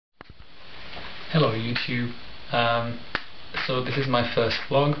Hello YouTube. So this is my first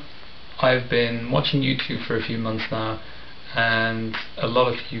vlog. I've been watching YouTube for a few months now, and a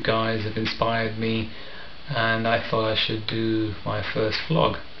lot of you guys have inspired me, and I thought I should do my first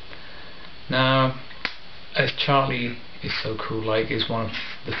vlog. Now, as Charlie is so cool, like, is one of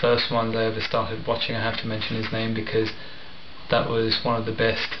the first ones I ever started watching. I have to mention his name because that was one of the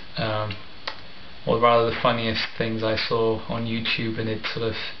best, or rather the funniest things I saw on YouTube, and it sort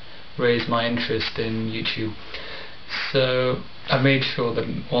of raised my interest in YouTube. So I made sure that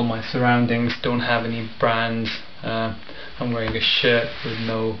all my surroundings don't have any brands. I'm wearing a shirt with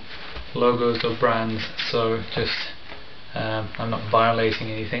no logos or brands, so just I'm not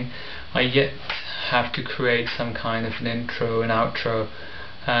violating anything. I yet have to create some kind of an intro and outro.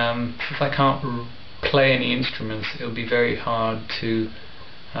 Since I can't play any instruments, it'll be very hard to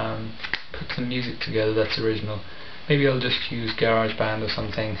put some music together that's original. Maybe I'll just use GarageBand or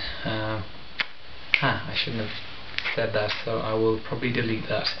something. I shouldn't have said that, so I will probably delete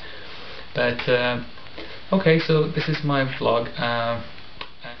that. But okay, so this is my vlog.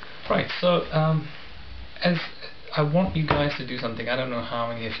 Right, so as I want you guys to do something. I don't know how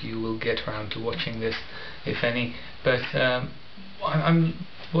many of you will get around to watching this, if any, but I'm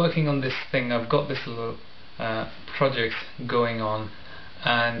working on this thing. I've got this little project going on,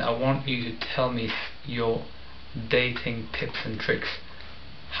 and I want you to tell me your dating tips and tricks.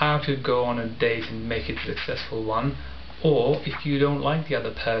 How to go on a date and make it a successful one, or if you don't like the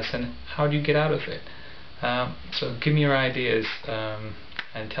other person, how do you get out of it? So give me your ideas,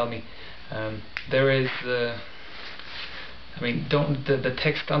 and tell me. There is don't the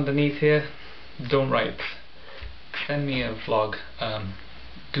text underneath here, don't write. Send me a vlog,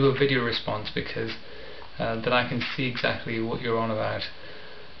 do a video response, because then I can see exactly what you're on about.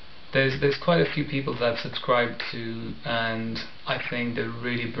 There's quite a few people that I've subscribed to, and I think they're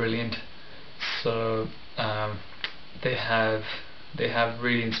really brilliant. So they have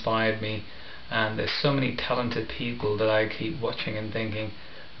really inspired me, and there's so many talented people that I keep watching and thinking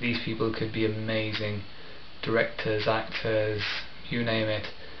these people could be amazing directors, actors, you name it.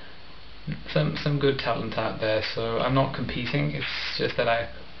 Some good talent out there. So I'm not competing. It's just that I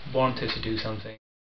wanted to do something.